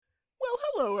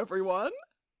Hello, everyone.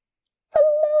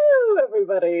 Hello,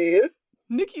 everybody.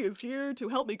 Nikki is here to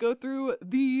help me go through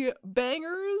the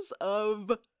bangers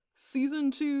of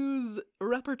Season 2's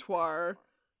repertoire,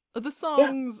 the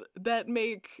songs that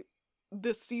make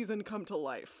this season come to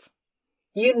life.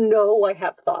 You know I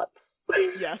have thoughts.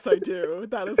 Yes, I do.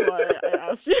 That is why I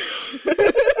asked you.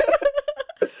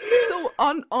 So,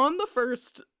 on the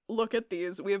first look at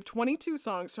these, we have 22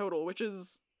 songs total, which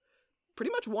is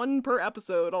pretty much one per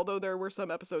episode, although there were some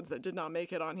episodes that did not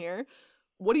make it on here.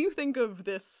 What do you think of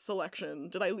this selection?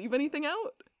 Did I leave anything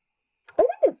out? I think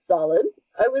it's solid.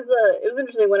 It was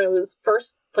interesting when I was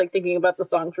first thinking about the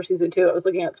songs for season 2. I was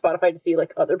looking at Spotify to see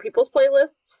other people's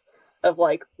playlists of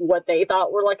what they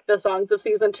thought were the songs of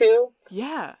season 2.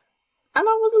 Yeah. And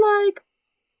I was like,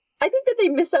 I think that they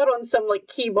miss out on some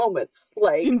key moments.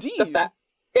 Indeed. The fact,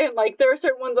 and there are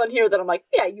certain ones on here that I'm like,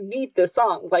 yeah, you need this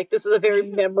song. This is a very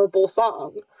memorable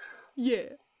song.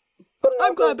 Yeah. But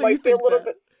I'm glad that you think a little that.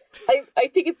 bit. I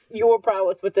think it's your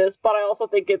prowess with this, but I also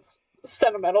think it's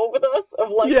sentimental with us of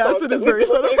yes, songs it is that very we've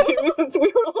listened sentimental to since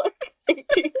we were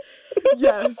 18.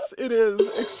 Yes, it is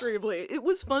extremely. It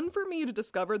was fun for me to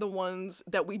discover the ones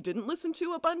that we didn't listen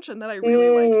to a bunch and that I really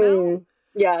like now.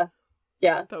 Yeah.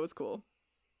 That was cool.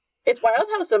 It's wild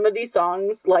how some of these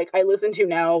songs I listen to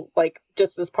now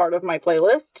just as part of my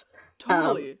playlist.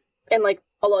 Totally. And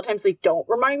a lot of times they don't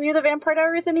remind me of the Vampire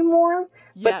Diaries anymore.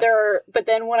 Yes. But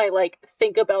then when I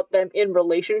think about them in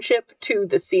relationship to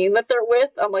the scene that they're with,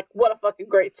 I'm like, what a fucking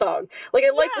great song. I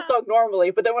like the song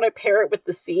normally, but then when I pair it with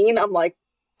the scene, I'm like,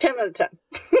 10 out of 10.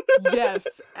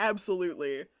 Yes,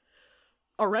 absolutely.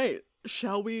 All right,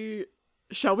 shall we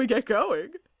get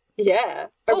going? Yeah.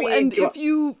 If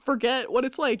you forget what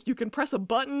it's like, you can press a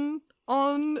button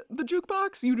on the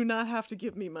jukebox. You do not have to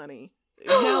give me money.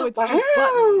 Now it's just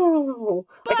button.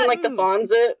 I can the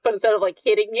Fonz it, but instead of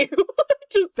hitting you.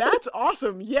 That's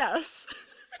awesome, yes.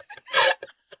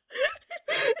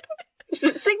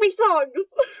 Sing me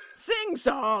songs. Sing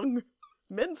song.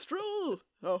 Minstrel.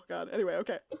 Oh god. Anyway,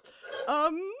 okay.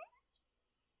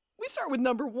 We start with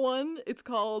number 1. It's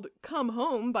called Come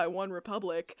Home by One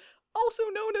Republic. Also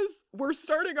known as We're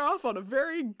Starting Off on a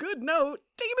Very Good Note,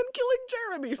 Damon Killing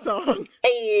Jeremy song.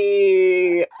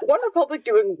 Hey, One Republic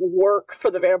doing work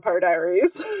for the Vampire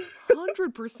Diaries.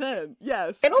 100%,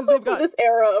 yes. And also for this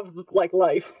era of,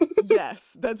 life.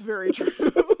 Yes, that's very true.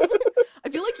 I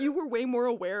feel like you were way more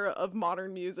aware of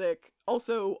modern music,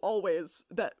 also always,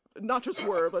 that not just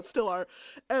were, but still are.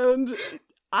 And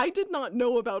I did not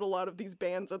know about a lot of these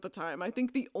bands at the time. I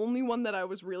think the only one that I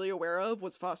was really aware of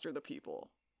was Foster the People.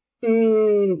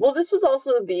 Well, this was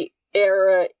also the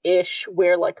era-ish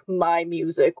where, my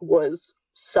music was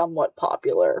somewhat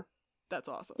popular. That's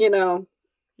awesome. You know?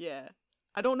 Yeah.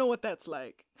 I don't know what that's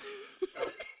like.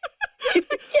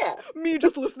 Yeah. Me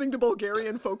just listening to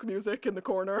Bulgarian folk music in the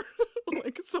corner.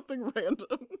 Something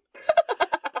random.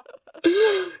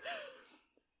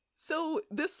 So,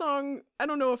 this song, I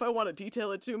don't know if I want to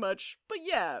detail it too much, but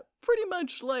yeah, pretty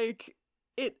much,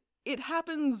 it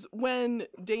happens when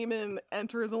Damon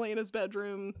enters Elena's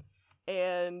bedroom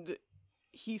and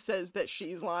he says that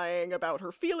she's lying about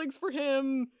her feelings for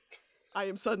him. I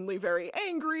am suddenly very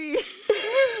angry.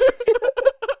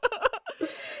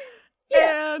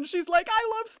 Yeah. And she's like,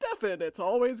 I love Stefan. It's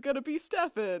always gonna be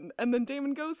Stefan. And then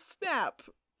Damon goes, snap.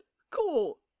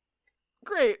 Cool.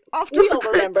 Great. Off to a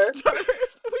great start.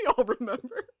 We all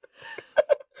remember.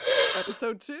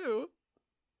 Episode 2.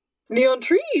 Neon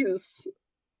Trees.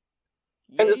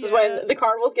 And this is when the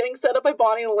carnival's getting set up by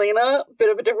Bonnie and Elena. Bit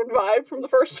of a different vibe from the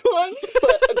first one,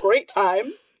 but a great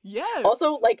time. Yes.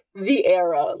 Also, the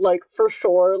era, for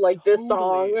sure. This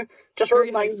song just very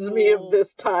reminds me of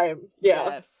this time. Yeah.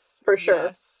 Yes. For sure.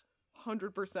 Yes.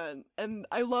 100%. And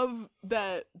I love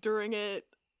that during it,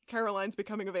 Caroline's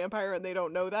becoming a vampire and they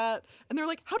don't know that. And they're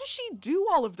like, how does she do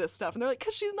all of this stuff? And they're like,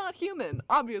 because she's not human,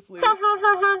 obviously.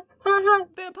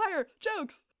 Vampire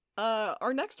jokes.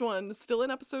 Our next one, still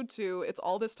in episode 2, it's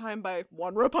All This Time by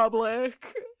One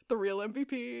Republic, the real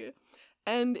MVP.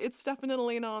 And it's Stefan and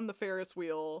Elena on the Ferris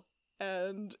wheel.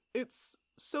 And it's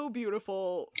so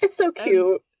beautiful. It's so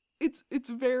cute. And it's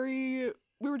very,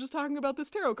 we were just talking about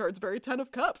this tarot card. It's very 10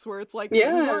 of Cups, where it's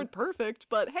things aren't perfect,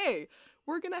 but hey,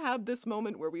 we're gonna have this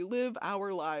moment where we live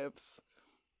our lives.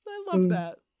 I love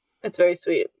that. It's very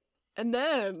sweet. And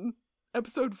then,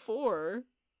 episode 4,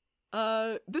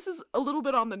 this is a little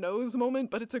bit on the nose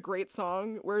moment, but it's a great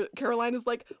song where Caroline is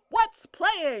like, what's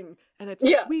playing? And it's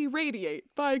We Radiate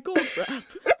by Goldfrapp.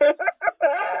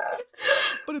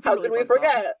 But it's a really fun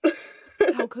song.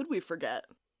 How could we forget?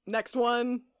 Next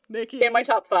one, Nikki. In my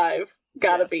top 5.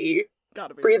 Gotta be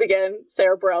Gotta be. Breathe Again,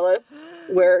 Sarah Bareilles,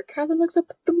 where Carolyn looks up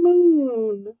at the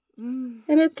moon,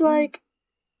 and it's like,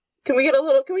 can we get a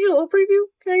little preview?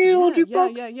 Can I get a little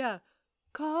jukebox? Yeah.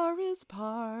 Car is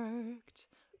parked,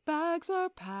 bags are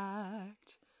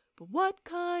packed, but what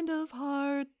kind of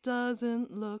heart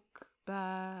doesn't look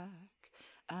back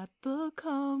at the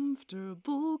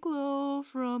comfortable glow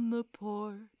from the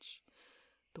porch?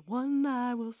 The one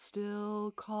I will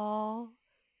still call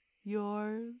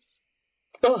yours.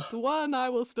 Ugh. The one I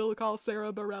will still call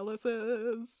Sarah Bareilles'.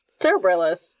 Sarah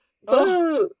Bareilles.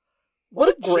 What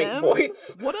a great gem.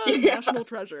 voice. What a national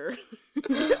treasure.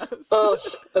 Yes.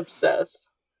 Obsessed.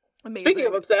 Amazing. Speaking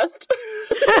of obsessed.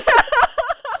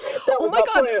 Oh my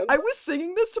god, I was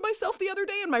singing this to myself the other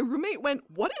day and my roommate went,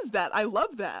 "What is that? I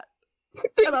love that."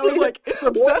 And I was like, "It's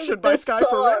Obsession by Sky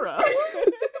Ferreira."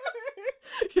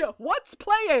 Yeah, what's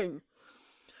playing?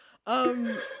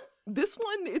 This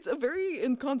one, it's a very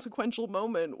inconsequential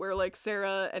moment where, like,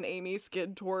 Sarah and Amy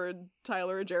skid toward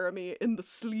Tyler and Jeremy in the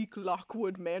sleek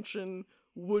Lockwood mansion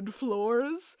wood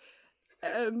floors.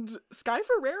 And Sky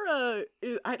Ferreira,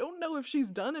 I don't know if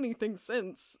she's done anything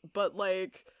since, but,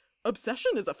 like,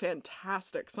 Obsession is a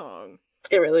fantastic song.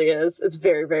 It really is. It's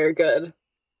very, very good.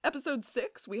 Episode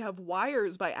 6, we have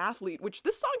Wires by Athlete, which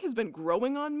this song has been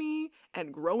growing on me,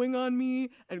 and growing on me,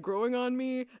 and growing on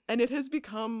me, and it has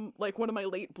become, like, one of my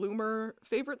late bloomer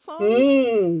favorite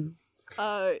songs.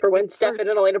 For when Stefan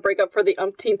and Elena break up for the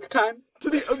umpteenth time?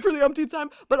 For the umpteenth time,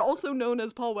 but also known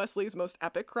as Paul Wesley's most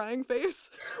epic crying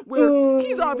face, where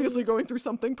he's obviously going through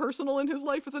something personal in his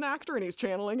life as an actor, and he's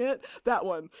channeling it. That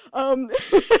one.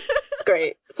 It's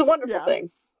great. It's a wonderful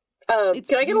thing.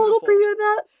 Can I get a little preview of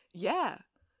that? Yeah.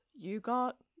 You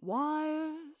got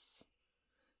wires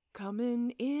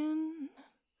coming in.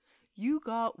 You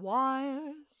got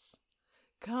wires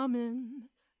coming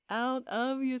out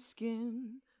of your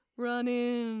skin.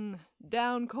 Running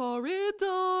down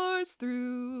corridors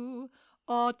through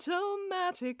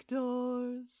automatic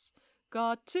doors.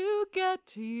 Got to get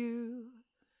to you.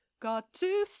 Got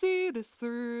to see this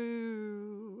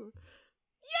through.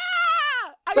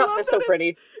 Yeah! I love that's that so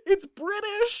pretty. It's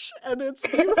British and it's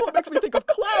beautiful. It makes me think of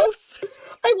Klaus.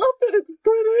 I love that it's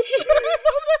British. I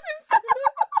love that it's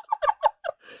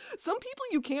British. Some people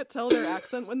you can't tell their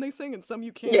accent when they sing, and some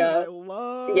you can. Yeah. I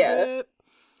love it.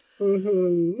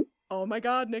 Mm-hmm. Oh my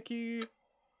god, Nikki.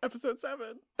 Episode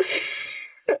 7.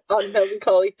 On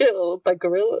Melancholy Hill by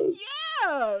Gorillaz.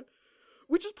 Yeah!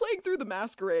 Which is playing through the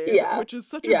Masquerade, which is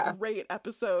such a great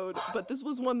episode. But this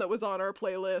was one that was on our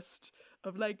playlist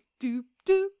of like doop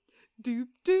doop doop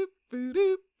doop boo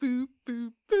doop boop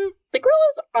boop boop. The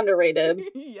Gorillaz underrated.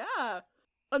 Yeah.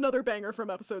 Another banger from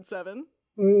episode 7.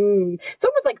 It's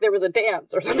almost like there was a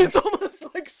dance or something. It's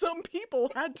almost like some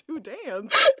people had to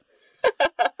dance.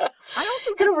 I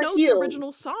also didn't know the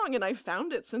original song, and I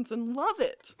found it since and love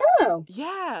it. Oh.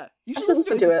 Yeah. You should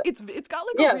listen to it. It's got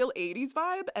like a real 80s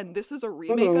vibe, and this is a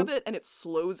remake of it, and it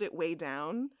slows it way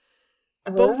down.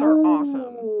 Both are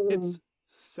awesome. It's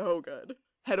so good.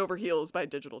 Head Over Heels by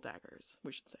Digital Daggers,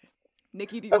 we should say.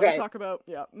 Nikki, do you want to talk about...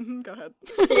 Yeah, go ahead.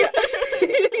 Yeah.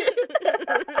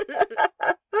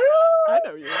 I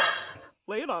know you.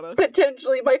 Lay it on us.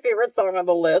 Potentially my favorite song on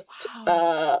the list.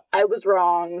 Wow. I Was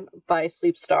Wrong by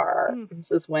Sleepstar.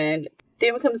 This is when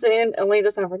Damon comes in, Elaine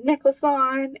doesn't have her necklace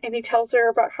on, and he tells her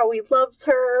about how he loves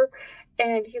her,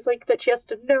 and he's like that she has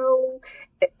to know,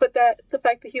 but that the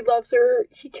fact that he loves her,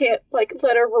 he can't like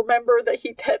let her remember that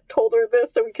he told her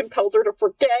this, so he compels her to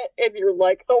forget, and you're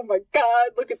like, oh my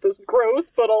god, look at this growth,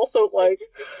 but also like...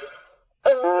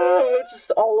 it's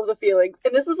just all of the feelings.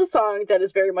 And this is a song that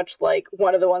is very much like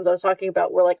one of the ones I was talking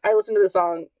about where like I listen to the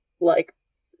song like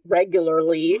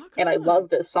regularly and I love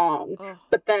this song.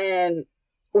 But then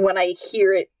when I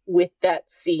hear it with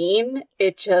that scene,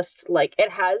 it just like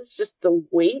it has just the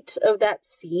weight of that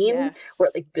scene where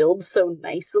it like builds so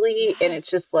nicely and it's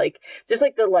just like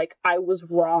the like I was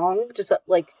wrong, just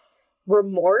like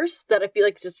remorse that I feel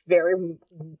like just very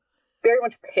very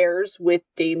much pairs with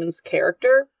Damon's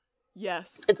character.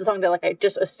 Yes. It's a song that like I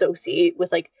just associate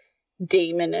with like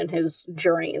Damon and his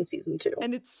journey in season 2.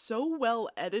 And it's so well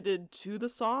edited to the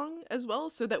song as well,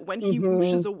 so that when he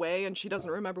whooshes away and she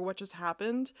doesn't remember what just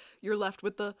happened, you're left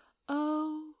with the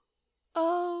oh,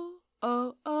 oh,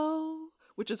 oh, oh,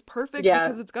 which is perfect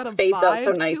because it's got a fades vibe out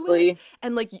so nicely. to it.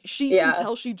 And like she can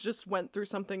tell she just went through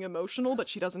something emotional, but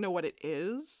she doesn't know what it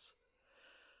is.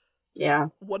 Yeah.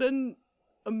 What an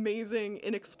amazing,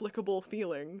 inexplicable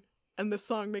feeling. And this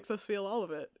song makes us feel all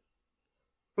of it.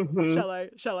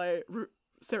 Shall I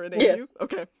serenade you?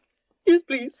 Okay. Yes,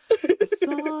 please. I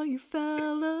saw you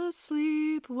fell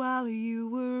asleep while you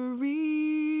were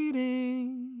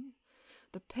reading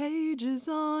The pages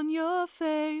on your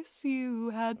face,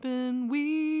 you had been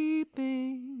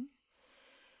weeping,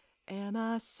 and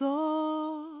I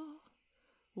saw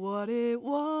what it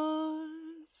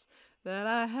was that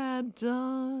I had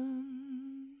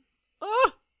done.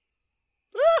 Oh!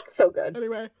 So good.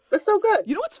 Anyway. It's so good.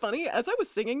 You know what's funny? As I was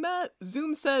singing that,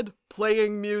 Zoom said,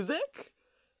 playing music.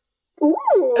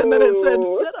 Ooh. And then it said,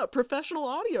 set up professional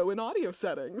audio in audio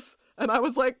settings. And I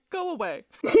was like, go away.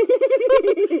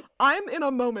 I'm in a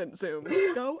moment, Zoom.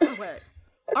 Go away.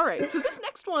 All right, so this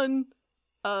next one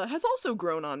has also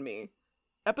grown on me.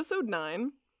 Episode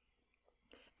 9,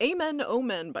 Amen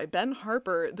Omen by Ben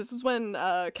Harper. This is when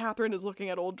Catherine is looking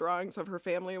at old drawings of her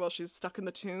family while she's stuck in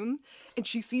the tomb, and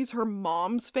she sees her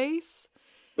mom's face,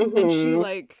 and she,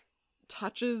 like,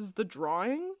 touches the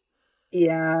drawing.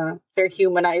 Yeah, they're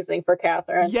humanizing for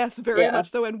Catherine. Yes, very much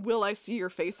so, and will I see your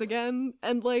face again?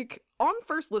 And, like, on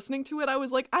first listening to it, I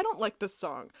was like, I don't like this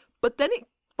song. But then it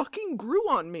fucking grew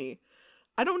on me.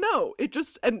 I don't know. It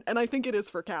just, and I think it is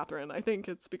for Catherine. I think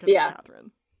it's because of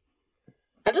Catherine.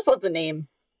 I just love the name.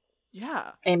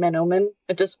 Yeah. Amen Omen.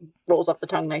 It just rolls off the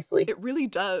tongue nicely. It really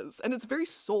does. And it's very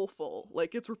soulful.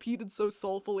 Like, it's repeated so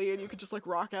soulfully, and you could just, like,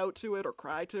 rock out to it or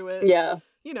cry to it. Yeah.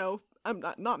 You know, I'm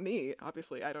not me,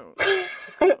 obviously. I don't.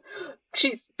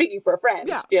 She's speaking for a friend.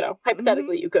 Yeah. You know,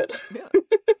 hypothetically, you could. Yeah.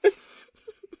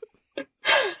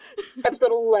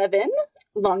 Episode 11,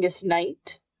 Longest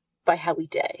Night by Howie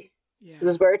Day. Yeah. This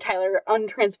is where Tyler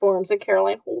untransforms and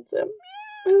Caroline holds him.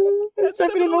 That's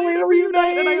Stefan and Elena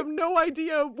reunite. And I have no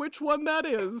idea which one that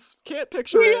is. Can't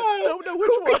picture it. Don't know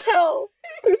which Who one. can tell?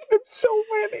 There's been so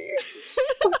many. It's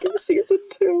fucking season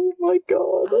 2. My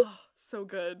God. Oh, so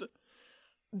good.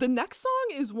 The next song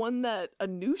is one that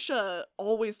Anusha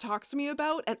always talks to me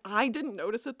about, and I didn't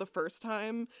notice it the first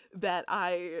time that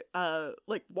I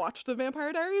watched The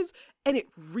Vampire Diaries, and it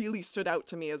really stood out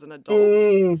to me as an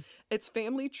adult. It's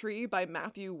Family Tree by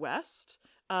Matthew West.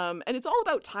 And it's all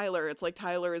about Tyler. It's like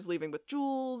Tyler is leaving with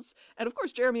Jules, and of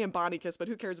course Jeremy and Bonnie kiss, but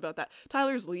who cares about that?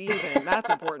 Tyler's leaving. That's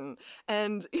important.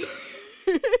 And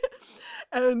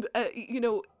and you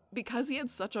know, because he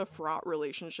had such a fraught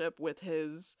relationship with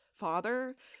his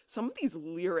father, some of these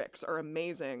lyrics are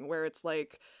amazing, where it's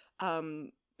like,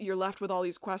 you're left with all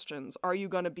these questions. Are you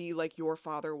going to be like your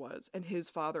father was and his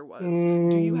father was?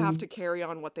 Do you have to carry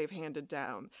on what they've handed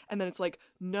down? And then it's like,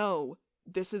 no,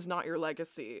 this is not your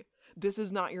legacy. This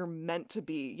is not your meant to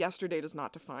be. Yesterday does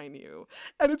not define you.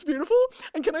 And it's beautiful.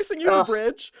 And can I sing you the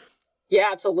bridge? Yeah,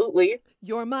 absolutely.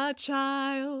 You're my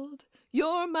child.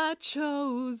 You're my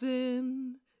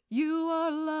chosen. You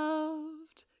are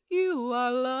loved. You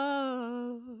are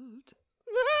loved.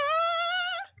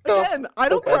 Again, I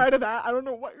don't cry to that. I don't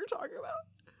know what you're talking about.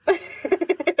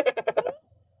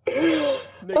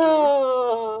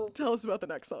 Nikki, tell us about the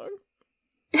next song.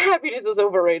 Happiness is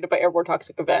Overrated by Airborne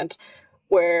Toxic Event,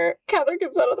 where Catherine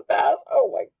comes out of the bath.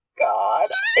 Oh my God.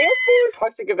 Airborne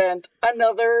Toxic Event,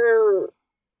 another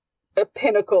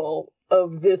pinnacle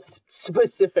of this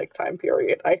specific time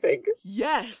period, I think.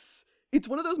 Yes. It's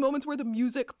one of those moments where the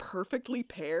music perfectly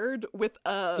paired with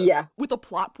a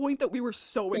plot point that we were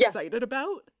so excited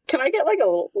about. Can I get like a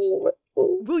little...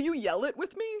 Will you yell it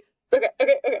with me? Okay.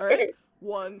 All right. Okay.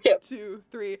 1, 2,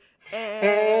 3.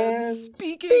 And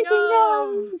speaking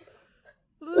of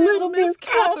Little Miss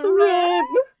Catherine,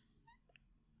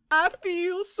 I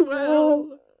feel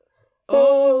swell.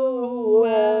 Oh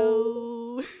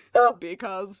well,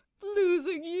 because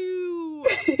losing you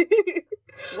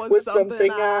was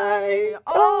something I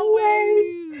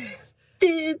always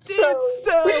did so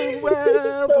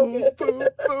well. Boom, boom,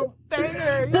 boom,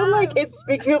 banger. Then, like, it's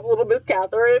speaking of Little Miss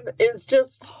Catherine is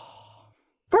just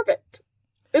perfect.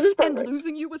 It's just perfect. And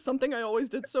losing you was something I always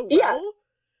did so well. Yeah.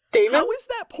 Damon? How is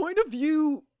that point of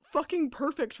view fucking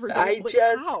perfect for Damon?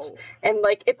 How? And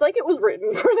like, it's like it was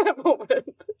written for that moment.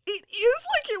 It is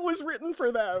like it was written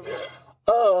for them.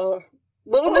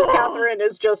 Little Miss Catherine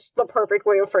is just the perfect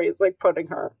way of putting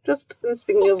her. Just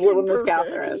speaking of Little Miss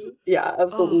Catherine. Yeah,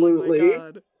 absolutely. Oh my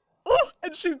God. Oh,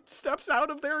 and she steps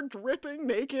out of there dripping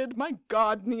naked. My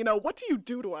God, Nina, what do you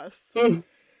do to us?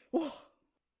 Oh.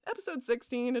 Episode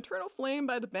 16, Eternal Flame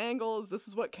by the Bangles. This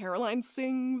is what Caroline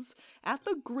sings at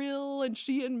the grill, and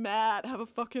she and Matt have a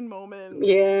fucking moment.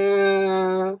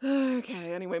 Yeah.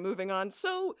 Okay, anyway, moving on.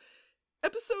 So,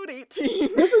 episode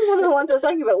 18. This is one of the ones I was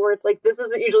talking about where it's like, this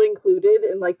isn't usually included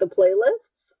in like the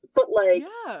playlists, but like,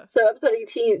 so episode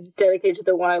 18, dedicated to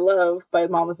the one I love by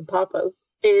Mamas and Papas,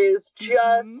 is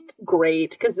just great,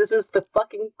 because this is the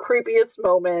fucking creepiest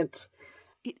moment.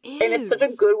 It is. And it's such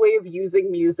a good way of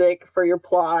using music for your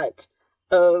plot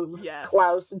of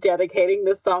Klaus dedicating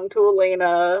this song to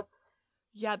Elena.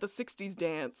 Yeah, the 60s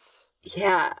dance.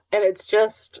 Yeah, and it's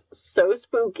just so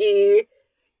spooky.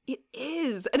 It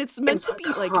is. And it's meant It's to like be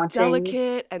like haunting.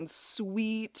 delicate and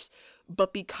sweet,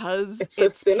 but because It's so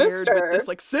it's paired with this sinister.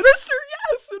 like sinister,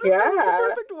 yes, sinister is the Yeah.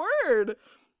 perfect word.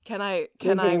 Can I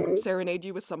Hmm. serenade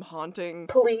you with some haunting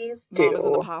Please Mamas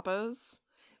and the do. Papas?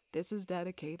 This is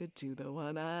dedicated to the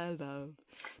one I love.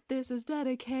 This is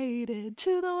dedicated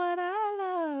to the one I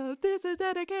love. This is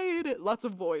dedicated. Lots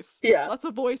of voice. Yeah. Lots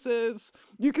of voices.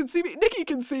 You can see me. Nikki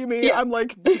can see me. Yeah. I'm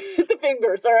like The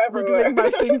fingers are everywhere. wiggling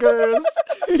my fingers.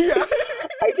 Yeah.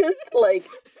 I just like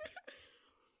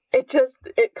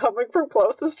it coming from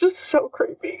close is just so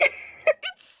creepy.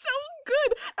 It's so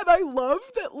good. And I love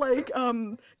that like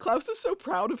Klaus is so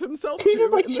proud of himself He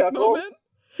just too like in this chuckles. moment.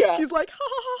 Yeah. He's like, ha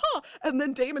ha ha ha. And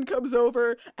then Damon comes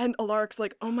over and Alaric's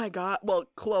like, oh my god. Well,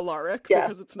 Alaric, Yeah.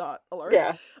 because it's not Alaric.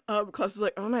 Yeah. Klaus is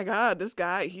like, oh my god, this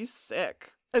guy, he's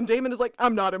sick. And Damon is like,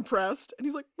 I'm not impressed. And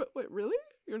he's like, but wait, really?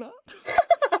 You're not?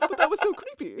 But that was so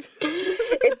creepy.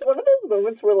 It's one of those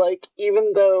moments where, like,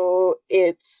 even though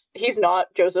he's not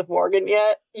Joseph Morgan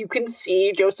yet, you can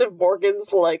see Joseph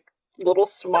Morgan's like little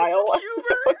smile Sense of at humor.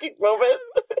 the fucking moment.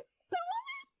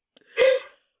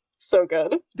 So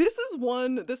good. This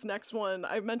next one,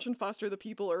 I mentioned Foster the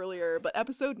People earlier, but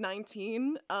episode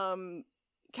 19,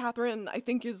 Catherine, I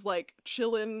think, is like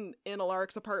chilling in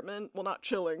Alaric's apartment. Well, not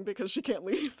chilling because she can't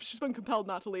leave. She's been compelled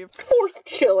not to leave. Forced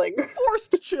chilling.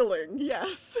 Forced chilling,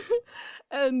 yes.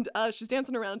 And she's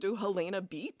dancing around to Helena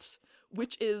Beat,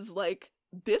 which is like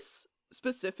this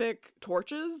specific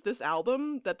Torches, this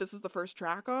album that this is the first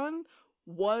track on,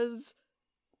 was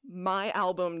my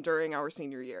album during our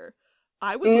senior year.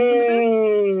 I would listen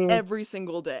to this every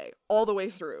single day, all the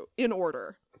way through, in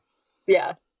order.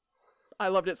 Yeah. I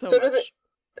loved it so much.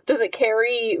 Does it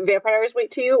carry Vampire's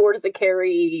weight to you, or does it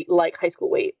carry like high school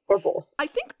weight, or both? I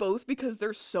think both, because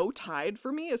they're so tied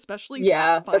for me, especially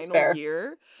Yeah, that that's final fair.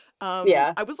 year.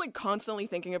 Yeah. I was like constantly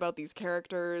thinking about these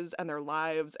characters and their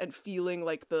lives and feeling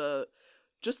like the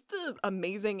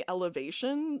amazing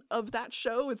elevation of that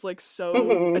show is like so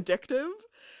addictive.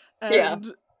 And, yeah.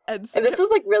 And this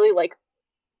was like really like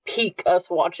peak us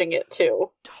watching it too.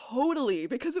 Totally,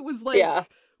 because it was like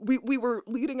we were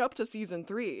leading up to season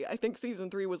 3. I think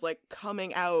season 3 was like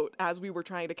coming out as we were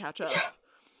trying to catch up. Yeah.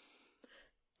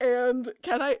 And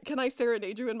can I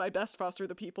serenade you in my best Foster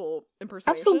the People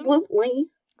impersonation? Absolutely.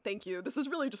 Thank you. This is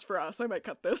really just for us. I might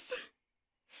cut this.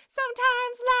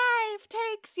 Sometimes life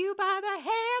takes you by the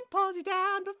hand, pulls you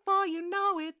down before you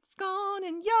know it's gone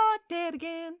and you're dead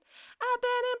again. I've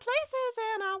been in places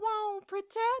and I won't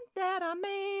pretend that I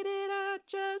made it out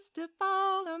just to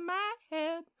fall on my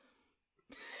head.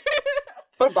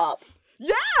 What a bop.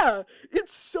 Yeah,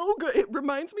 it's so good. It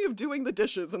reminds me of doing the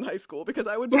dishes in high school, because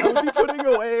I would be putting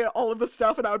away all of the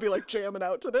stuff and I would be like jamming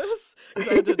out to this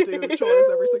because I had to do chores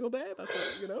every single day. That's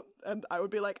it, you know? And I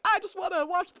would be like, I just want to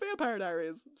watch the Vampire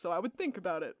Diaries. So I would think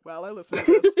about it while I listen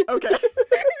to this. Okay.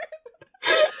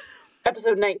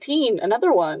 Episode 19,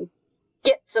 another one.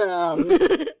 Get some.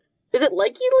 Is it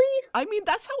Likely? I mean,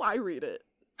 that's how I read it.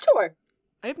 Sure.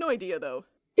 I have no idea, though.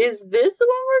 Is this the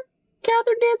one where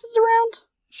Catherine dances around?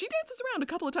 She dances around a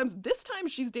couple of times. This time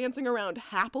she's dancing around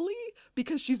happily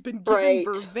because she's been given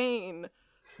Vervain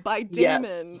by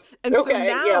Damon. Yes. And so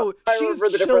now she's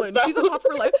chilling. She's on top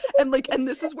of her life. And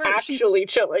this is where actually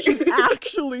chilling. She's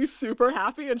actually super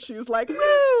happy and she's like,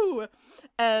 woo!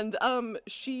 And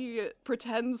she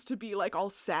pretends to be like all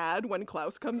sad when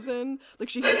Klaus comes in. Like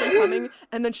she hears him coming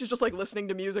and then she's just like listening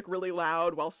to music really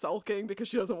loud while sulking because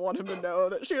she doesn't want him to know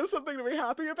that she has something to be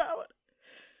happy about.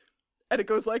 And it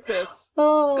goes like this.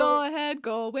 Oh. Go ahead,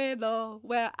 go way low,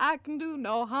 where I can do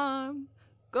no harm.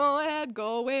 Go ahead,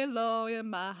 go way low in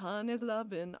my honey's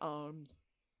loving arms.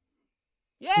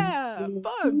 Yeah,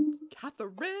 fun.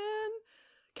 Catherine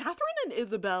and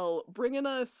Isabel bringing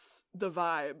us the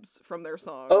vibes from their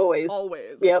songs.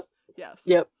 Always. Yep. Yes.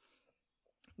 Yep.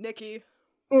 Nikki.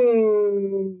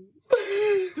 Do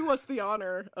us the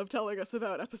honor of telling us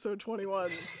about episode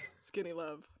 21's Skinny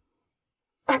Love.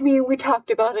 I mean, we talked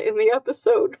about it in the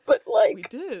episode, but like... We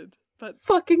did, but...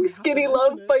 Fucking Skinny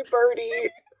Love by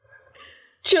Birdie.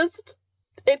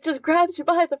 It just grabs you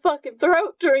by the fucking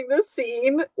throat during this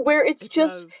scene, where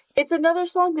it's another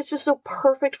song that's just so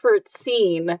perfect for its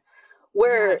scene,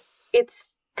 where it's...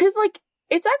 Because, like,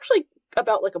 it's actually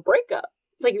about, like, a breakup.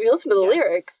 Like, if you listen to the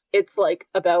lyrics, it's, like,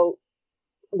 about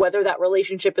whether that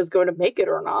relationship is going to make it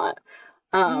or not.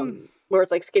 Where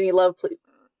it's like, Skinny Love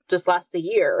just lasts a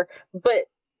year, but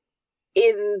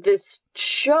in this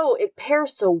show it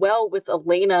pairs so well with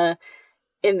Elena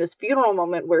in this funeral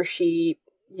moment where she,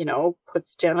 you know,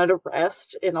 puts Jenna to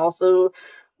rest, and also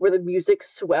where the music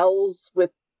swells with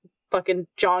fucking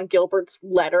John Gilbert's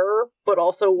letter, but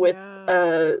also with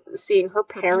seeing her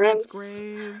parents'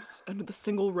 graves and the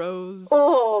single rose.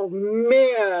 Oh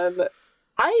man.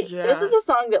 This is a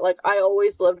song that like I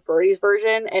always loved Birdie's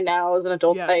version, and now as an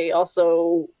adult I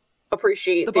also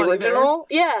appreciate the original.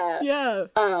 Yeah.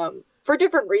 For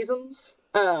different reasons.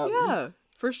 Yeah,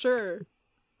 for sure.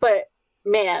 But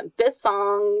man, this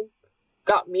song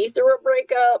got me through a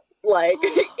breakup. Like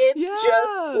it's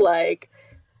just like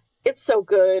it's so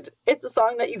good. It's a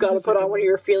song that you gotta put on when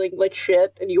you're feeling like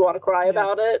shit and you want to cry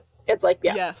about it. It's like,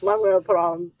 I'm gonna put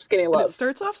on Skinny Love. And it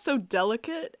starts off so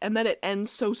delicate, and then it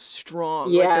ends so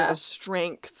strong. Yeah. Like there's a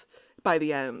strength by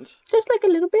the end. Just like a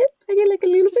little bit. I get like a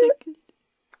little bit.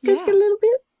 Just a little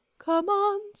bit. Come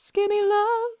on, Skinny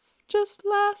Love, just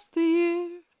last the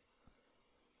year.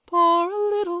 Pour a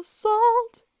little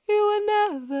salt, you were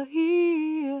never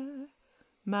here.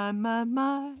 My, my,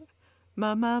 my,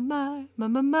 my, my, my, my,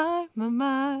 my, my, my,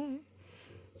 my.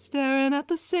 Staring at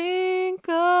the sink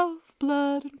of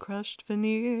blood and crushed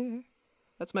veneer.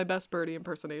 That's my best Birdie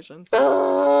impersonation.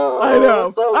 Oh, I know.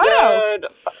 So I know.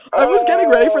 I was getting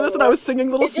ready for this and I was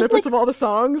singing little it's snippets of all the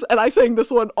songs, and I sang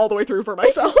this one all the way through for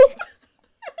myself.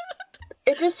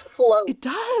 It just floats. It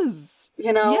does.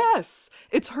 You know? Yes.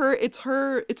 It's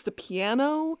the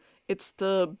piano, it's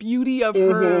the beauty of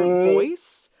her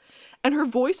voice. And her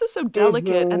voice is so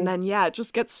delicate, and then, it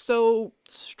just gets so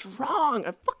strong.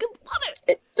 I fucking love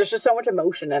it. There's just so much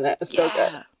emotion in it. It's so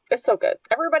good. It's so good.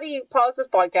 Everybody pause this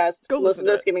podcast. Go listen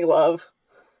to Skinny Love.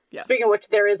 Yes. Speaking of which,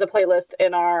 there is a playlist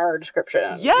in our description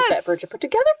that Bridget put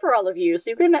together for all of you,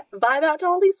 so you can vibe out to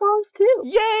all these songs too.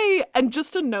 Yay! And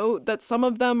just to note that some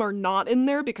of them are not in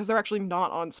there because they're actually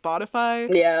not on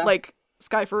Spotify. Yeah. Like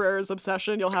Sky Ferrer's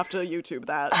Obsession, you'll have to YouTube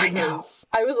that. I know.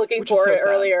 I was looking for it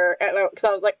earlier because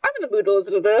I was like, I'm in the mood to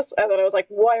listen to this, and then I was like,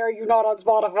 why are you not on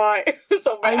Spotify?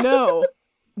 So bad. I know.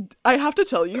 I have to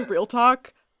tell you, real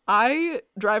talk, I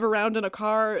drive around in a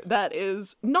car that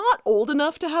is not old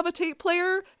enough to have a tape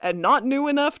player and not new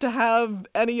enough to have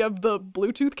any of the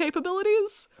Bluetooth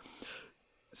capabilities.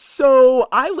 So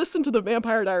I listen to the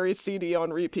Vampire Diaries CD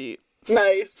on repeat.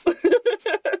 Nice.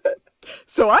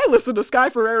 So I listen to Sky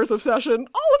Ferrer's Obsession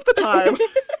all of the time.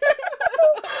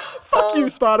 Fuck you,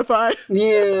 Spotify.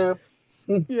 Yeah.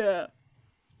 Yeah.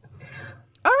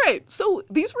 All right, so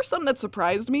these were some that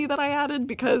surprised me that I added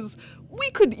because we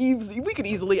could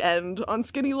easily end on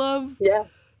Skinny Love. Yeah.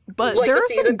 But like there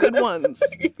are some good ones.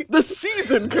 The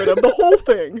season could have, the whole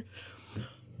thing.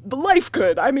 The life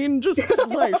could. I mean, just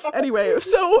life. Anyway,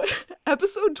 so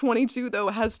episode 22, though,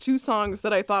 has two songs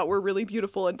that I thought were really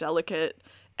beautiful and delicate.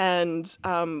 And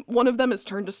one of them is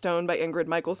Turned to Stone by Ingrid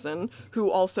Michaelson,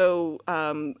 who also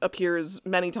appears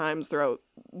many times throughout.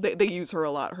 They use her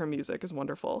a lot. Her music is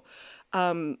wonderful.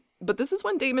 But this is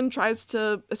when Damon tries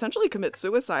to essentially commit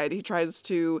suicide. He tries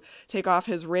to take off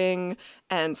his ring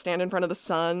and stand in front of the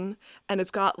sun. And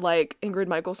it's got like Ingrid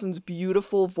Michaelson's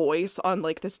beautiful voice on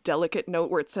like this delicate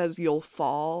note where it says, you'll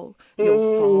fall.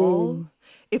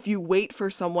 If you wait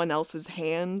for someone else's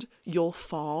hand, you'll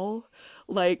fall.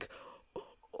 Like,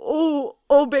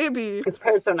 oh baby. It's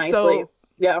paired so nicely.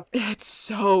 Yeah. It's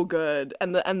so good.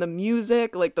 And the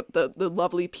music, like the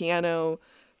lovely piano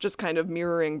just kind of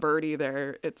mirroring Birdie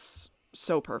there. It's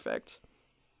so perfect.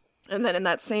 And then in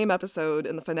that same episode,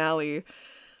 in the finale,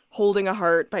 Holding a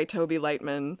Heart by Toby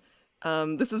Lightman.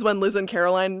 This is when Liz and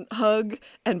Caroline hug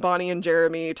and Bonnie and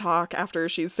Jeremy talk after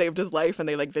she's saved his life and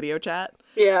they like video chat.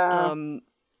 Yeah.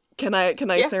 Can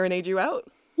I serenade you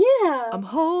out? Yeah. I'm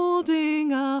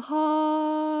holding a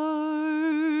heart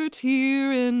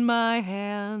here in my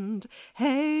hand.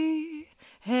 Hey,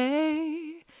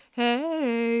 hey,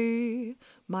 hey.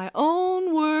 My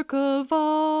own work of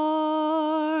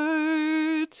art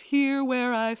here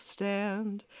where I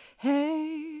stand.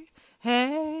 Hey,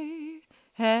 hey,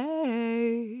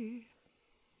 hey.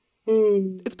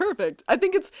 It's perfect. I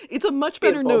think it's a much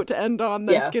better note to end on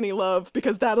than Skinny Love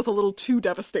because that is a little too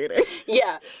devastating.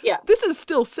 Yeah. This is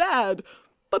still sad,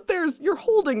 but you're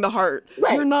holding the heart.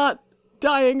 Right. You're not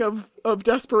dying of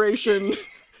desperation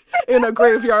in a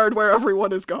graveyard where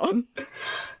everyone is gone.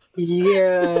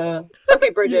 Yeah. Okay,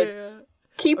 Bridget.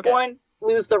 Keep one,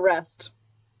 lose the rest.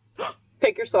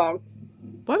 Pick your song.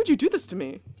 Why would you do this to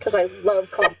me? Because I love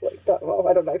conflict. Well,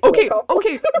 I don't know. Okay.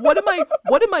 What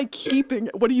am I keeping?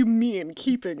 What do you mean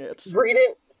keeping it? Read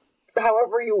it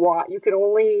however you want. You can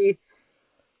only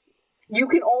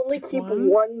keep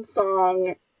one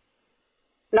song.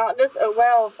 Not this.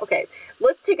 Okay.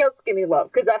 Let's take out Skinny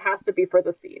Love because that has to be for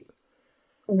the scene.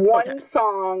 One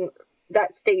song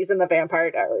that stays in the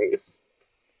Vampire Diaries.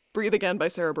 Breathe Again by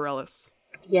Sarah Bareilles.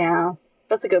 Yeah,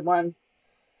 that's a good one.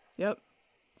 Yep.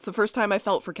 It's the first time I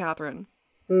felt for Catherine.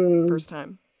 Mm. First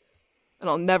time. And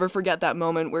I'll never forget that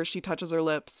moment where she touches her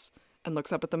lips and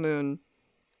looks up at the moon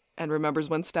and remembers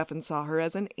when Stefan saw her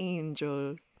as an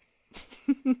angel.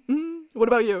 What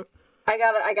about you? I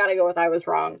gotta go with I Was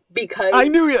Wrong, because I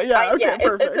knew it. Yeah, okay,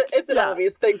 perfect. It's an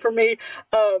obvious thing for me,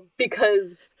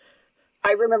 because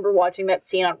I remember watching that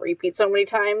scene on repeat so many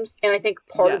times, and I think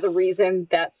part of the reason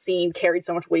that scene carried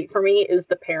so much weight for me is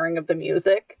the pairing of the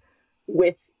music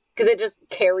with, because it just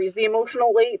carries the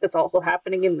emotional weight that's also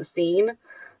happening in the scene.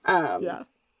 Yeah,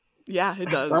 it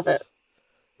does. I love it.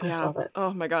 Yeah. Love it.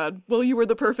 Oh my God. Well, you were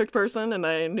the perfect person, and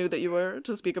I knew that you were,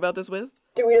 to speak about this with.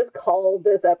 Do we just call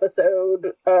this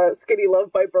episode Skinny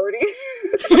Love by Birdie?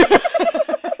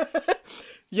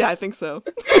 Yeah, I think so.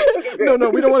 Okay, great. No,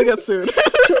 we don't want to get sued.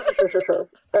 Sure.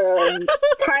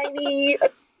 Tiny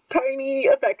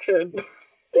affection.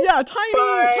 Yeah,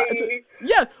 tiny.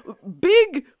 Yeah,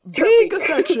 big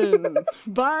affection.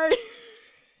 Bye.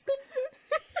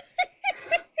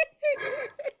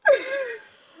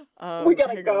 We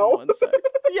gotta go. One sec.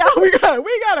 Yeah, we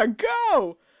gotta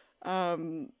go.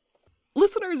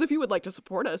 Listeners, if you would like to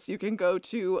support us, you can go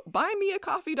to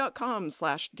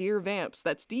buymeacoffee.com/dearvamps.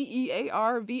 That's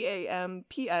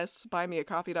DEARVAMPS,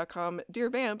 buymeacoffee.com, Dear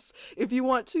Vamps, if you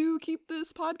want to keep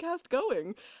this podcast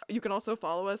going. You can also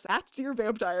follow us at Dear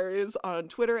Vamp Diaries on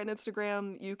Twitter and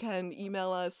Instagram. You can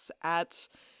email us at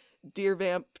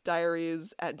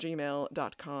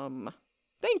dearvampdiaries@gmail.com.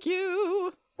 Thank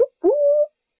you!